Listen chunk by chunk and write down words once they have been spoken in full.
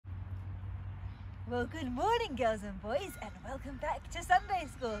Well, good morning, girls and boys, and welcome back to Sunday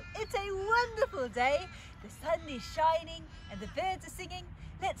School. It's a wonderful day. The sun is shining and the birds are singing.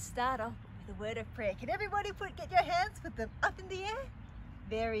 Let's start off with a word of prayer. Can everybody get your hands, put them up in the air?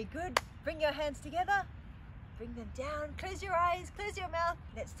 Very good. Bring your hands together. Bring them down. Close your eyes, close your mouth.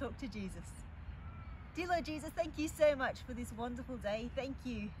 Let's talk to Jesus. Dear Lord Jesus, thank you so much for this wonderful day. Thank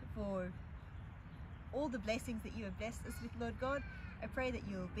you for all the blessings that you have blessed us with, Lord God. I pray that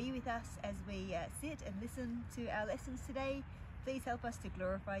you'll be with us as we sit and listen to our lessons today. Please help us to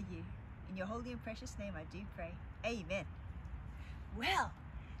glorify you. In your holy and precious name I do pray. Amen. Well,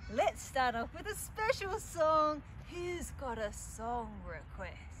 let's start off with a special song. Who's got a song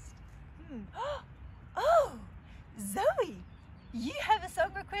request? Oh, Zoe! You have a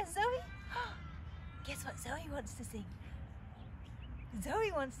song request, Zoe? Guess what Zoe wants to sing?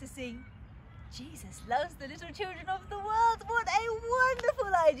 Zoe wants to sing Jesus Loves the Little Children of the World. What a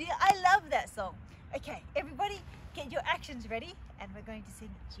wonderful idea. I love that song. Okay, everybody get your actions ready and we're going to sing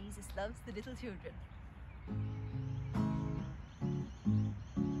Jesus Loves the Little Children.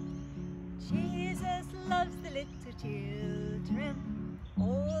 Jesus loves the little children,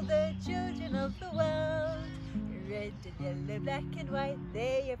 all the children of the world. Red and yellow, black and white,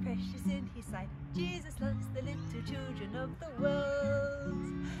 they are precious in his sight. Jesus loves the little children of the world.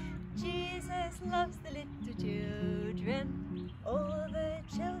 Jesus loves the little children, all the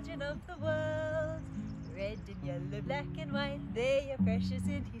children of the world. Red and yellow, black and white, they are precious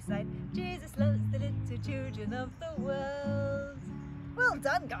in his sight. Jesus loves the little children of the world. Well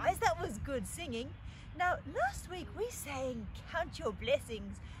done, guys, that was good singing. Now, last week we sang Count Your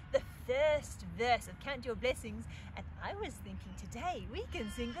Blessings, the first verse of Count Your Blessings, and I was thinking today we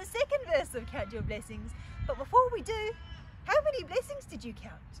can sing the second verse of Count Your Blessings. But before we do, how many blessings did you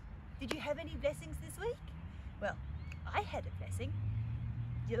count? Did you have any blessings this week? Well, I had a blessing.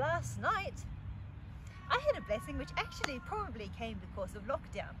 Last night, I had a blessing which actually probably came because of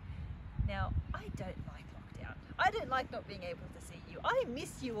lockdown. Now, I don't like lockdown. I don't like not being able to see you. I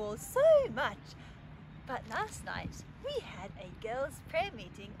miss you all so much. But last night, we had a girls' prayer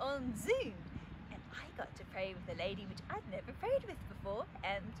meeting on Zoom. And I got to pray with a lady which I'd never prayed with before.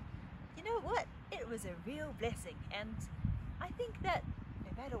 And you know what? It was a real blessing. And I think that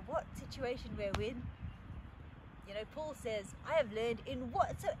no matter what situation we're in, you know, Paul says, I have learned in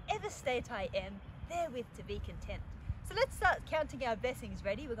whatsoever state I am, therewith to be content. So let's start counting our blessings.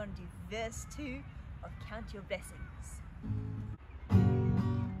 Ready? We're going to do verse 2 of Count Your Blessings.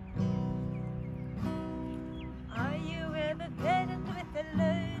 Are you ever burdened with a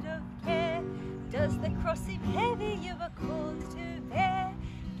load of care? Does the cross seem heavy you are called to bear?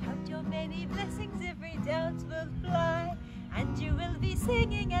 Count your many blessings, every doubt will fly, and you will be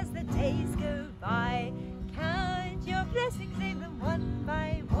singing as the days go by. Count your blessings, name them one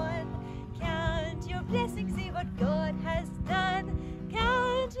by one. Count your blessings, see what God has done.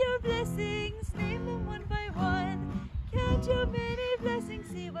 Count your blessings, name them one by one. Count your many blessings,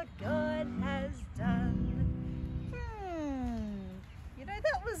 see what God has done. You know,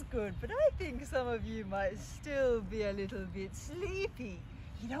 that was good, but I think some of you might still be a little bit sleepy.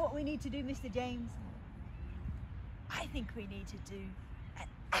 You know what we need to do, Mr. James? I think we need to do an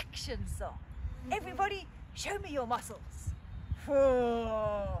action song. Everybody, show me your muscles.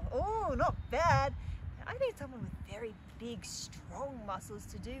 Oh, not bad. I need someone with very big, strong muscles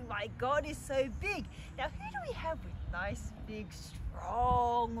to do. My God is so big. Now, who do we have with nice, big,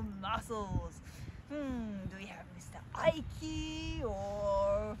 strong muscles? Do we have Mr. Ike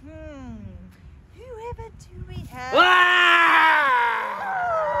or whoever do we have?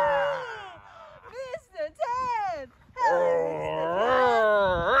 Mr. Tan! Hello,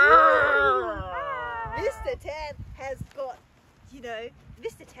 Mr. Tan! Mr. Tan has got, you know,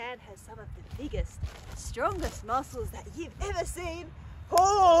 Mr. Tan has some of the biggest, strongest muscles that you've ever seen.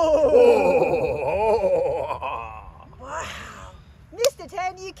 Oh! Wow! Mr.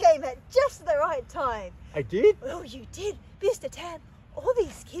 Tan, you came at just the right time. I did? Oh, you did. Mr. Tan, all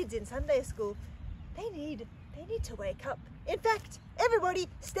these kids in Sunday school, they need to wake up. In fact, everybody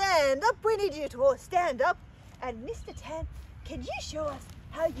stand up. We need you to all stand up. And Mr. Tan, can you show us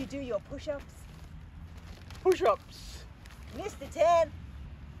how you do your push-ups? Push-ups. Mr. Tan,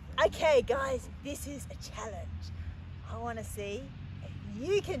 okay guys, this is a challenge. I want to see if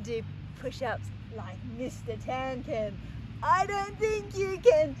you can do push-ups like Mr. Tan can. I don't think you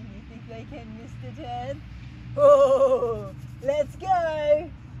can. Do you think they can, Mr. Tan? Oh, let's go.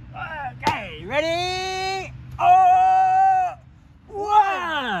 Okay, ready? Oh!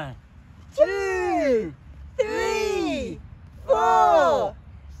 1, 2, 3, 4,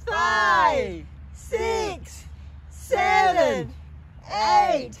 5, 6, 7,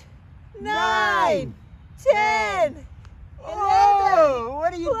 8, 9, 10, Oh,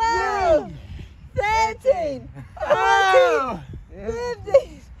 what are you 12, doing? 13, 14, Oh,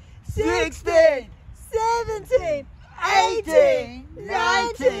 15, 16, 17, 18,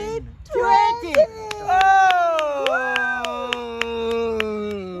 19, 20. Oh!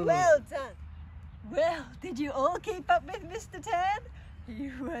 Well done. Well, did you all keep up with Mr. Tan? He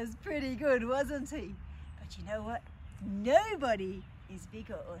was pretty good, wasn't he? But you know what? Nobody is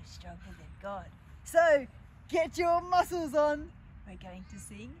bigger or stronger than God. So, get your muscles on. We're going to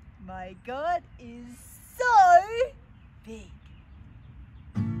sing My God is So Big.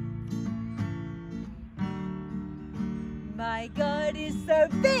 My God is so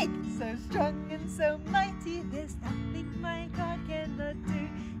big, so strong and so mighty, there's nothing my God cannot do.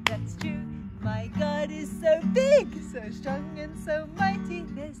 That's true. My God is so big, so strong and so mighty,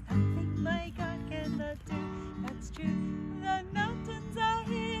 there's nothing my God cannot do. That's true. The mountains are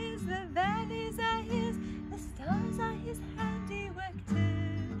His, the valleys are His, the stars are His handiwork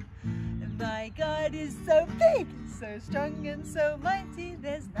too. My God is so big, so strong and so mighty,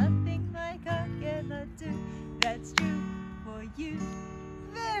 there's nothing my God cannot do. That's true for you.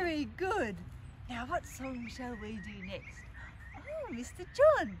 Very good. Now what song shall we do next? Oh, Mr.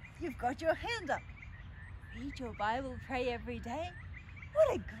 John, you've got your hand up. Read your Bible, pray every day.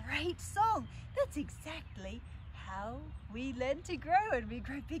 What a great song. That's exactly how we learn to grow and we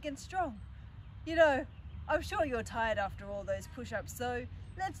grow big and strong. You know, I'm sure you're tired after all those push-ups, so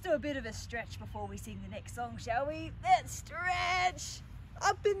let's do a bit of a stretch before we sing the next song, shall we? Let's stretch.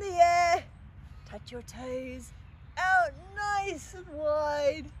 Up in the air. Touch your toes. Out nice and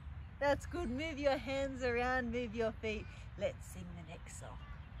wide. That's good. Move your hands around, move your feet. Let's sing the next song.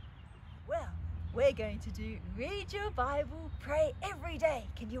 Well, we're going to do Read Your Bible, Pray Every Day.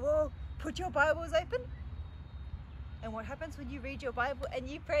 Can you all put your Bibles open? And what happens when you read your Bible and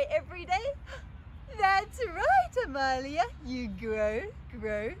you pray every day? That's right, Amalia. You grow,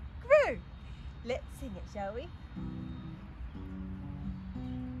 grow, grow. Let's sing it, shall we?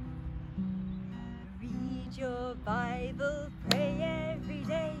 Read your Bible, pray every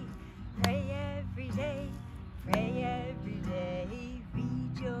day. Pray every day. Pray every day.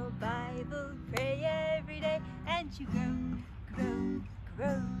 Read your Bible, pray every day. And you grow, grow,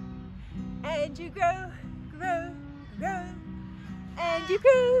 grow. And you grow, grow, grow. And you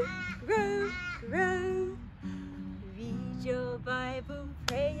grow, grow, grow. Read your Bible,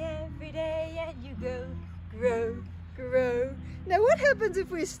 pray every day, and you grow, grow, grow. Now what happens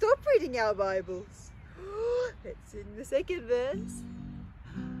if we stop reading our Bibles? Let's sing the second verse.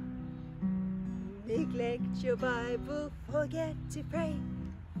 Neglect your Bible, forget to pray,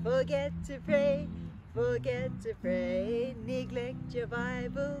 forget to pray, forget to pray. Neglect your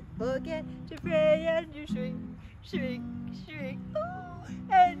Bible, forget to pray, and you shrink, shrink, shrink. Oh,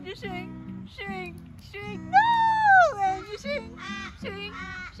 and you shrink, shrink, shrink. No, and you shrink, shrink,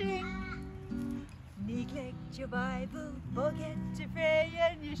 shrink. Neglect your Bible, forget to pray,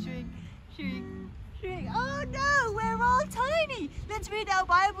 and you shrink, shrink, shrink. Oh no, we're all tiny. Let's read our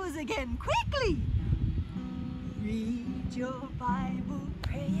Bibles again, quickly. Read your Bible,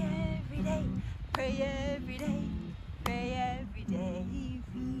 pray every day, pray every day, pray every day.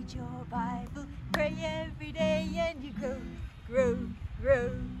 Read your Bible, pray every day, and you grow, grow,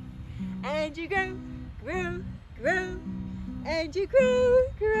 grow. And you grow, grow, grow. And you grow,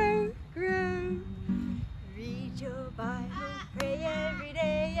 grow, grow. Read your Bible, pray every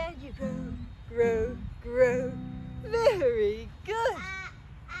day, and you grow, grow, grow. Very good.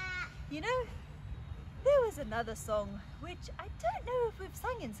 You know, there was another song which I don't know if we've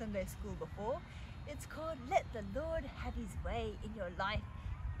sung in Sunday school before. It's called Let the Lord Have His Way in Your Life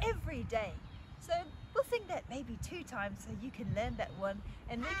Every Day. So we'll sing that maybe 2 times so you can learn that one,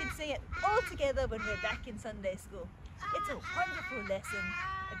 and we can sing it all together when we're back in Sunday school. It's a wonderful lesson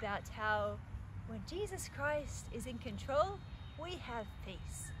about how when Jesus Christ is in control, we have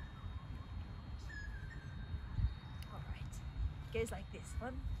peace. All right, it goes like this.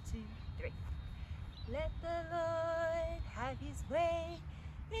 1, 2, 3. Let the Lord have His way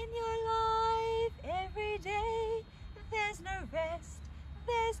in your life every day. There's no rest,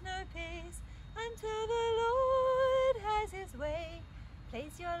 there's no peace until the Lord has His way.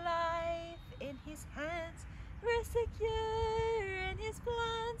 Place your life in His hands, rest secure in His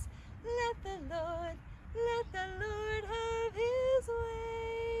plans. Let the Lord have His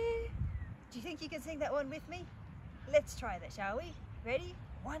way. Do you think you can sing that one with me? Let's try that, shall we? Ready?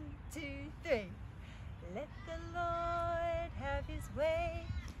 1, 2, 3. Let the Lord have His way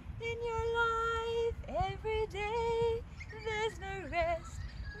in your life every day. There's no rest,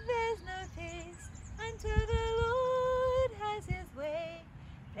 there's no peace until the Lord has His way.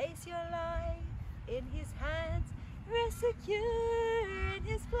 Place your in his hands, rest secure in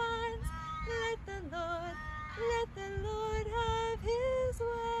his plans. Let the Lord have his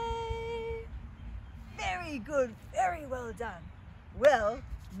way. Very good, very well done. Well,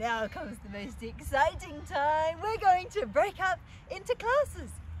 now comes the most exciting time. We're going to break up into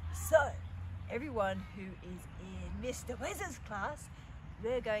classes. So, everyone who is in Mr. Wez's class,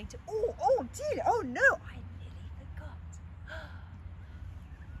 we're going to, oh dear, oh no, I nearly forgot.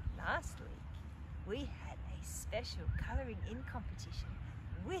 Last week, we had a special colouring in competition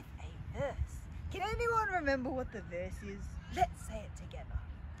with a verse. Can anyone remember what the verse is? Let's say it together.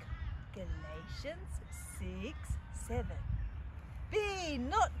 Galatians 6:7. Be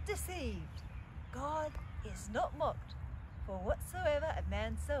not deceived. God is not mocked. For whatsoever a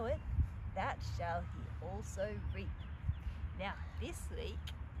man soweth, that shall he also reap. Now, this week,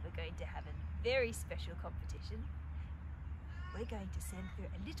 we're going to have a very special competition. We're going to send through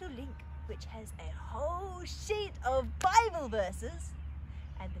a little link which has a whole sheet of Bible verses.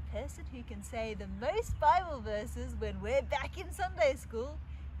 And the person who can say the most Bible verses when we're back in Sunday school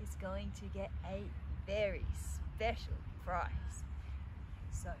is going to get a very special prize.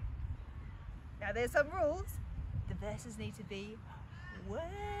 So, now there's some rules. The verses need to be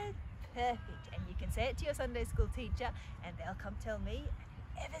word perfect, and you can say it to your Sunday school teacher and they'll come tell me,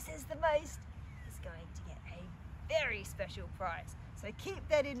 and whoever says the most is going to get a very special prize. So keep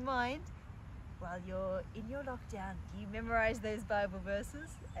that in mind while you're in your lockdown. You memorize those Bible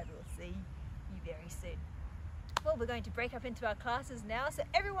verses and we'll see you very soon. Well, we're going to break up into our classes now, so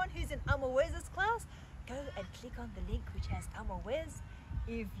everyone who's in Wez's class, go and click on the link which has Wez.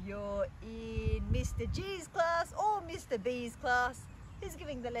 If you're in Mr. G's class or Mr. B's class, who's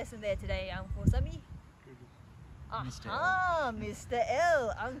giving the lesson there today, Uncle Sammy? Aha, Mr.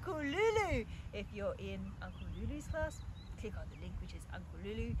 L, Uncle Lulu. If you're in Uncle Lulu's class, click on the link which is Uncle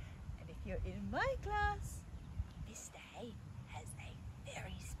Lulu. And if you're in my class, Mr. Hayden has a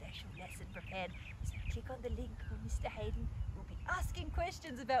very special lesson prepared. So click on the link for Mr. Hayden. We'll be asking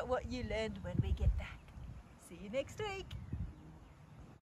questions about what you learned when we get back. See you next week.